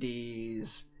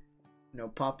 Wendy's, you know,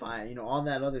 Popeye, you know, all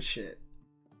that other shit.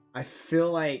 I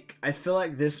feel like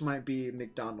this might be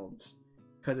McDonald's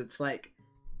because it's like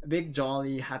big,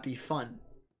 jolly, happy fun.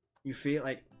 You feel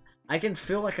like I can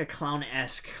feel like a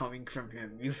clown-esque coming from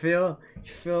him. You feel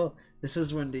this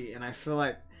is Wendy, and I feel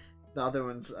like the other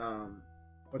ones,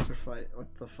 what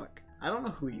the fuck? I don't know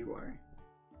who you are.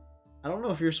 I don't know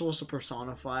if you're supposed to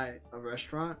personify a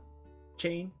restaurant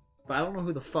chain, but I don't know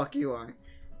who the fuck you are.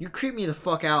 You creep me the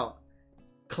fuck out,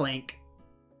 Clank.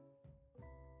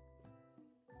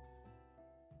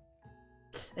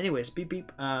 Anyways, beep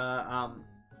beep.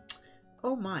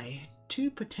 Oh my, 2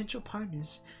 potential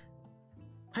partners.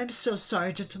 I'm so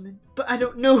sorry, gentlemen, but I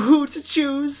don't know who to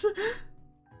choose.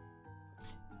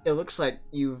 It looks like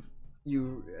you'll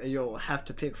have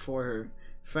to pick for her.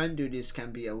 Friend duties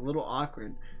can be a little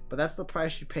awkward, but that's the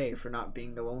price you pay for not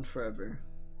being alone forever.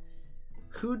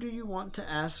 Who do you want to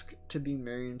ask to be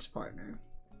Miriam's partner?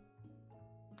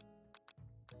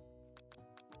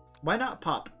 Why not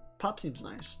Pop? Pop seems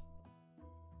nice.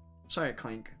 Sorry,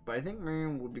 Clank, but I think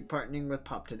Miriam will be partnering with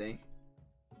Pop today.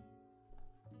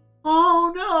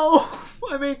 Oh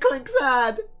no! I made Clank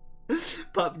sad!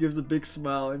 Pop gives a big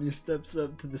smile and he steps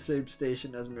up to the same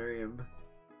station as Miriam.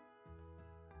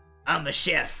 I'm a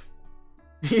chef.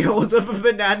 He holds up a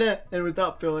banana and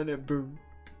without feeling it, boom.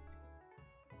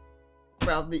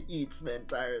 Proudly eats the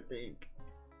entire thing.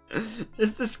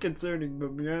 It's disconcerting,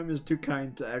 but Miriam is too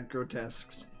kind to act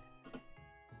grotesques.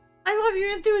 I love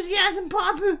your enthusiasm,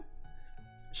 Papa!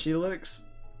 She looks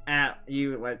at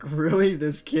you like, really,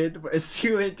 this kid? But it's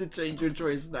too late to change your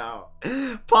choice now.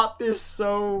 Pop is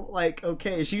so, like,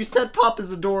 okay. You said Pop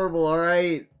is adorable,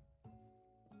 alright?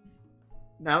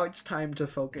 Now it's time to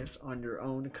focus on your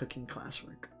own cooking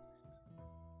classwork.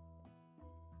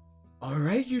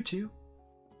 Alright, you two.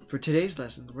 For today's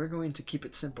lesson, we're going to keep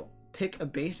it simple. Pick a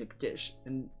basic dish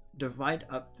and divide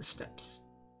up the steps.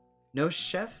 No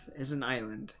chef is an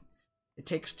island. It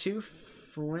takes 2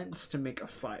 flints to make a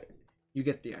fire. You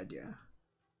get the idea.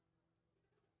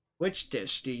 Which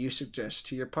dish do you suggest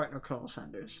to your partner, Colonel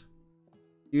Sanders?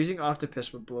 Using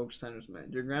octopus would blow Sanders'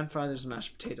 mind. Your grandfather's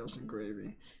mashed potatoes and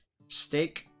gravy.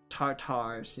 Steak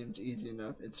tartare seems easy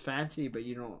enough. It's fancy, but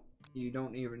you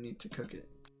don't even need to cook it.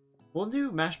 We'll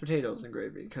do mashed potatoes and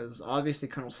gravy, because obviously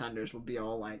Colonel Sanders will be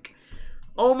all like,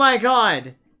 oh my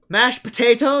god! Mashed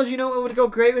potatoes? You know what would go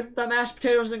great with the mashed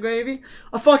potatoes and gravy?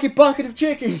 A fucking bucket of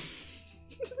chicken!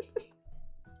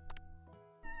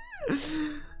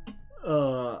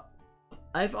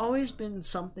 I've always been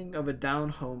something of a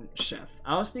down-home chef.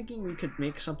 I was thinking we could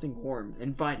make something warm,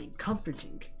 inviting,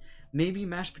 comforting. Maybe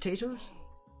mashed potatoes?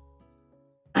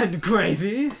 And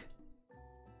gravy?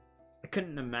 I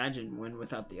couldn't imagine one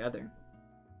without the other.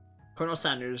 Colonel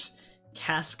Sanders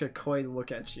casts a coy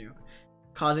look at you,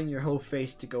 causing your whole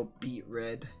face to go beet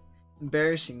red.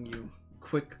 Embarrassing, you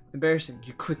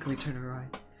quickly turn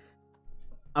around.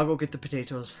 I'll go get the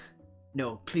potatoes.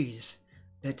 No, please.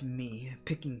 Let me.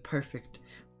 Picking perfect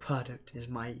product is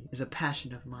a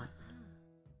passion of mine.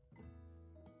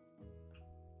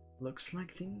 Looks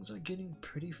like things are getting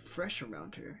pretty fresh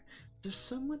around here. Does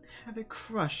someone have a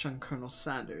crush on Colonel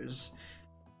Sanders?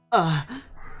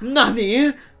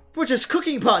 Nani? We're just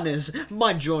cooking partners.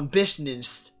 Mind your own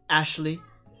business, Ashley.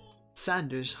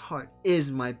 Sanders' heart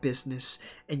is my business,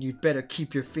 and you'd better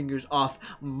keep your fingers off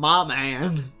my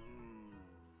man.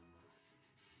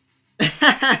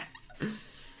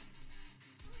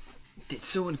 Did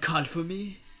someone call for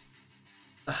me?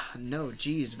 No,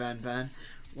 geez, Van Van.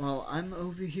 While I'm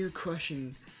over here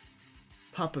crushing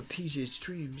Papa PJ's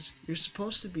dreams, you're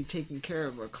supposed to be taking care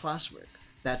of our classwork.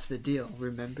 That's the deal,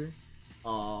 remember?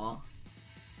 Aww.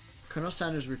 Colonel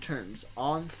Sanders returns,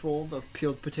 on full of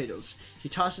peeled potatoes. He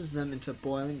tosses them into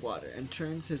boiling water and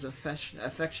turns his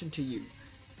affection to you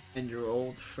and your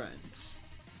old friends.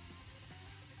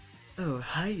 Oh,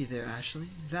 hi there, Ashley.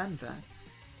 Van Van.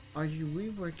 Are you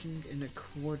reworking in a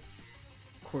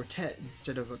quartet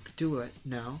instead of a duet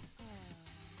now?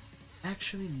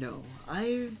 Actually, no.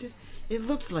 It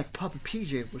looked like Papa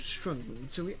PJ was struggling,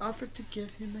 so we offered to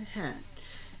give him a hand.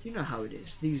 You know how it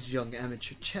is. These young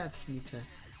amateur chefs need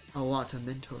a lot of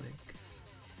mentoring.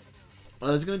 I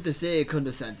was going to say,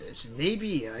 Colonel Sanders,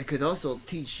 maybe I could also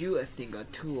teach you a thing or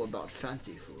two about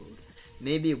fancy food.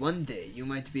 Maybe one day you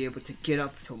might be able to get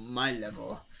up to my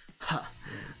level. Ha!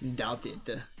 Doubt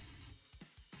it.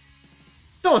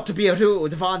 Don't be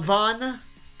rude, Van Van!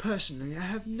 Personally, I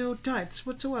have no doubts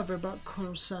whatsoever about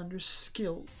Colonel Sanders'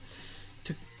 skill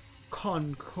to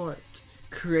concoct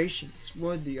creations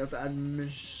worthy of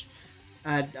admiration.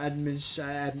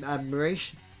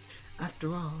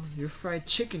 After all, your fried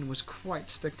chicken was quite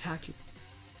spectacular.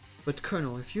 But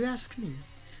Colonel, if you ask me,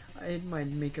 it might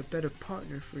make a better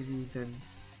partner for you than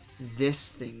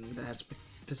this thing that has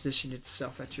positioned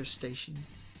itself at your station.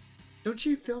 Don't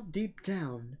you feel deep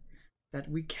down that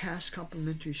we cast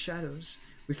complementary shadows?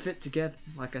 We fit together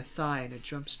like a thigh and a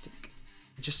drumstick.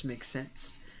 It just makes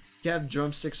sense. You have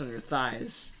drumsticks on your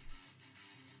thighs.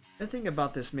 Nothing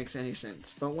about this makes any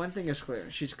sense, but one thing is clear.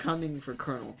 She's coming for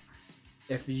Colonel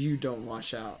if you don't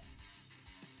watch out.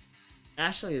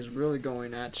 Ashley is really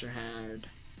going at your hand.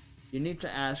 You need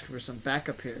to ask for some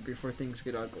backup here before things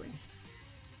get ugly.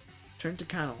 Turn to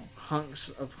Colonel, hunks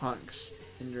of hunks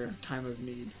in your time of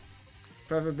need.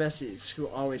 Forever Bessie's, who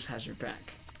always has your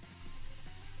back.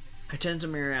 I turn to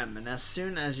Miriam, and as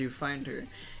soon as you find her,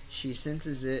 she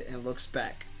senses it and looks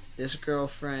back. This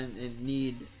girlfriend in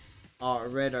need,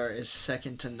 Redar, is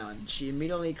second to none. She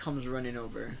immediately comes running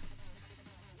over.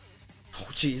 Oh,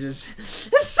 Jesus.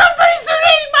 Somebody's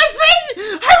hurting my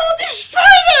friend! I will destroy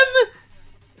them!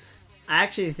 I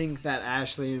actually think that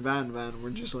Ashley and Van Van were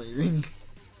just leaving.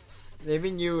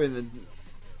 Leaving you in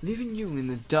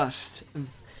the dust.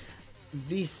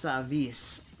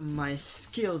 Vis-a-vis my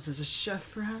skills as a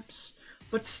chef, perhaps,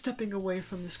 but stepping away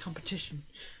from this competition,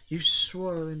 you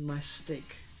swirling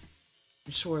mistake.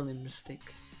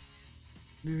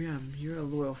 Miriam, you're a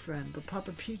loyal friend, but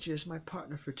Papa PJ is my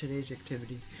partner for today's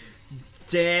activity.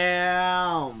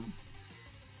 Damn!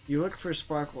 You look for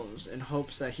Sparkles in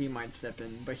hopes that he might step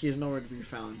in, but he is nowhere to be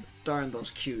found. Darn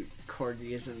those cute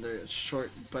corgis and their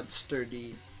short but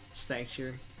sturdy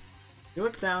stature. You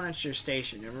look down at your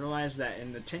station and realize that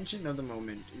in the tension of the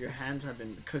moment, your hands have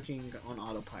been cooking on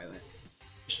autopilot.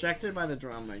 Distracted by the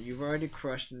drama, you've already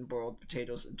crushed and boiled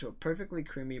potatoes into a perfectly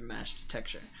creamy mashed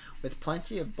texture, with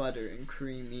plenty of butter and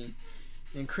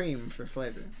cream for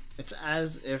flavor. It's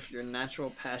as if your natural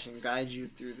passion guides you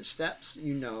through the steps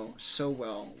you know so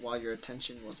well while your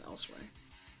attention was elsewhere.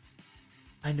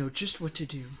 I know just what to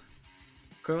do.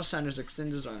 Colonel Sanders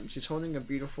extends his arms. He's holding a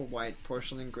beautiful white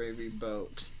porcelain gravy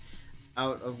boat,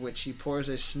 out of which he pours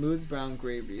a smooth brown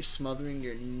gravy, smothering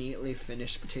your neatly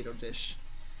finished potato dish.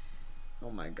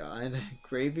 Oh my god.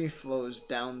 Gravy flows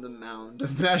down the mound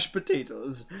of mashed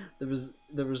potatoes.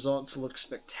 The results look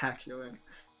spectacular.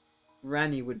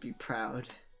 Ranny would be proud.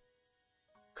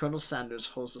 Colonel Sanders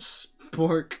holds a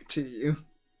spork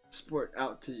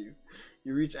out to you.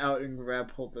 You reach out and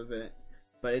grab hold of it.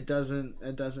 but it doesn't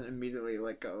immediately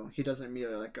let go. He doesn't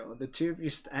immediately let go. The two of you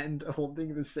stand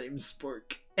holding the same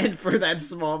spork, and for that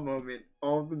small moment,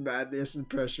 all the madness and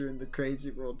pressure in the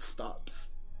crazy world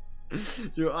stops.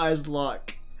 Your eyes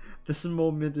lock. This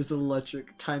moment is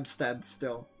electric. Time stands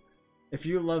still. If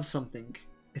you love something,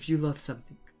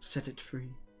 set it free.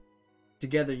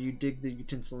 Together you dig the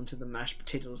utensil into the mashed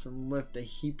potatoes and lift a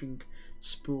heaping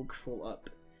spoonful up.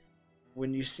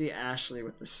 When you see Ashley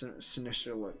with a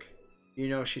sinister look, you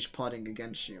know she's plotting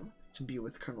against you to be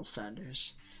with Colonel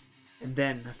Sanders. And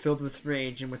then, filled with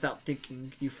rage and without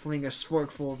thinking, you fling a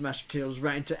sporkful of mashed potatoes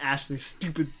right into Ashley's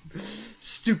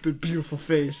stupid, beautiful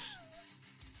face.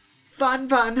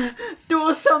 Van,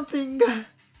 do something!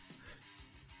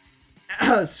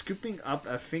 Scooping up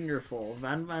a fingerful,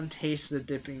 Van tastes the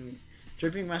dripping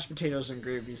mashed potatoes and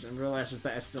gravies and realizes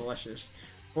that it's delicious.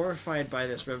 Horrified by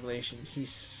this revelation, he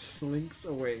slinks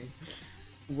away.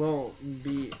 Will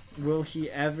he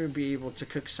ever be able to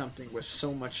cook something with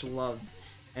so much love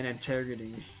and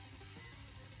integrity?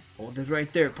 Hold it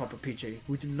right there, Papa PJ.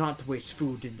 We do not waste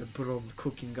food in the broom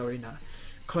cooking arena.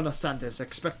 Colonel Sanders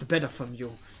expect better from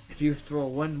you. If you throw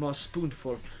one more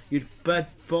spoonful, you both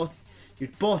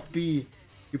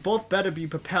better be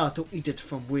prepared to eat it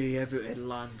from wherever it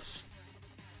lands.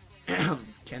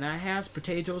 Can I have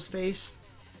potatoes, face?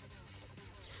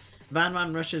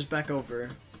 Van rushes back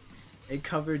over, a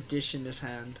covered dish in his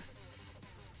hand.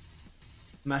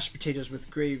 Mashed potatoes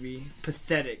with gravy,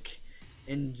 pathetic.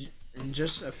 In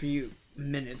just a few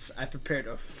minutes, I prepared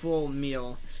a full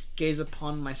meal. Gaze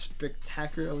upon my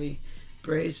spectacularly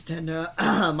braised tentacle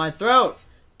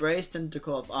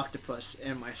of octopus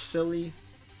and my silky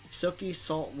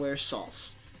saltware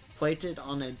sauce, plated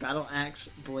on a battle axe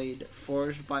blade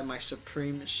forged by my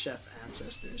supreme chef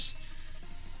ancestors.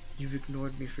 You've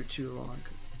ignored me for too long.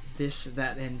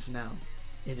 That ends now.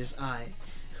 It is I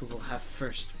who will have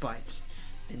first bite,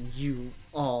 and you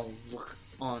all look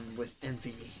on with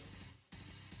envy.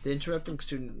 The interrupting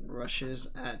student rushes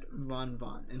at Van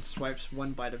and swipes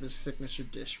one bite of his signature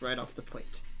dish right off the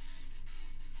plate.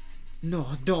 No,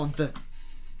 don't!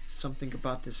 Something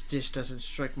about this dish doesn't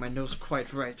strike my nose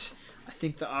quite right. I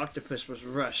think the octopus was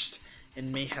rushed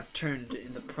and may have turned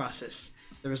in the process.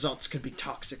 The results could be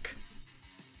toxic.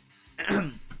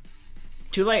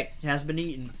 Too late. It has been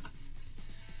eaten.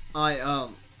 I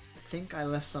think I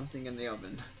left something in the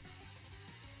oven.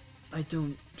 I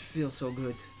don't feel so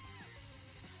good.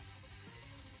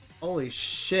 Holy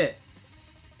shit.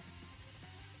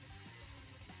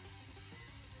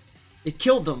 It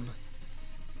killed them.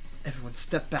 Everyone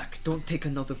step back. Don't take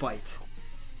another bite.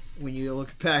 When you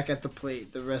look back at the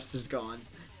plate, the rest is gone.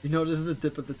 You notice the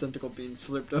tip of the tentacle being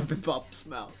slurped up in Pop's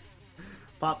mouth.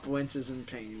 Pop winces in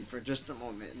pain for just a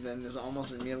moment, and then is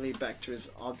almost immediately back to his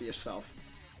obvious self.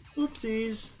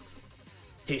 Oopsies.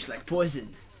 Tastes like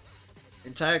poison. The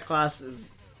entire class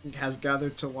has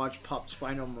gathered to watch Pop's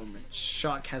final moment.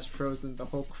 Shock has frozen the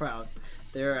whole crowd.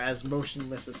 They are as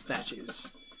motionless as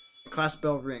statues. The class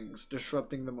bell rings,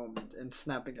 disrupting the moment and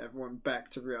snapping everyone back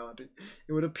to reality.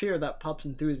 It would appear that Pop's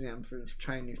enthusiasm for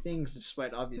trying new things,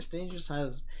 despite obvious dangers,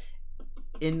 has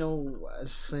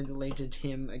inoculated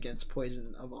him against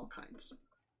poison of all kinds.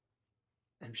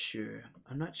 I'm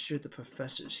not sure the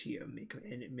professors here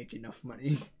make enough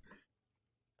money.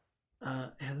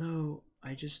 Hello,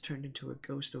 I just turned into a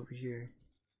ghost over here.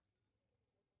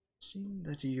 Seeing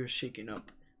that you're shaken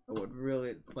up, I would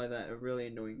really, by that, a really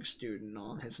annoying student and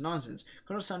all his nonsense,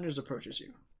 Colonel Sanders approaches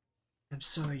you. I'm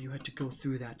sorry you had to go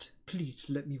through that. Please,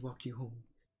 let me walk you home.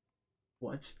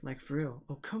 What? Like for real?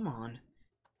 Oh, come on.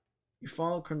 You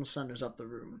follow Colonel Sanders out the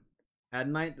room. At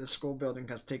night, the school building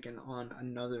has taken on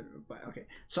another... Okay,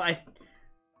 so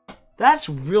that's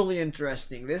really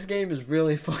interesting. This game is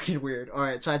really fucking weird.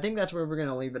 Alright, so I think that's where we're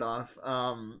gonna leave it off.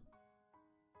 Hope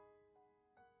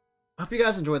you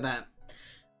guys enjoyed that.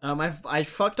 I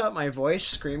fucked up my voice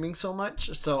screaming so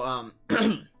much, so,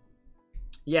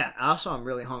 yeah, also I'm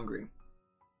really hungry.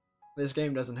 This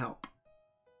game doesn't help.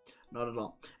 Not at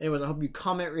all. Anyways, I hope you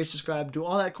comment, rate, subscribe, do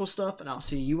all that cool stuff, and I'll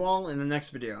see you all in the next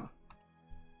video.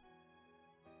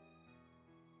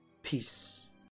 Peace.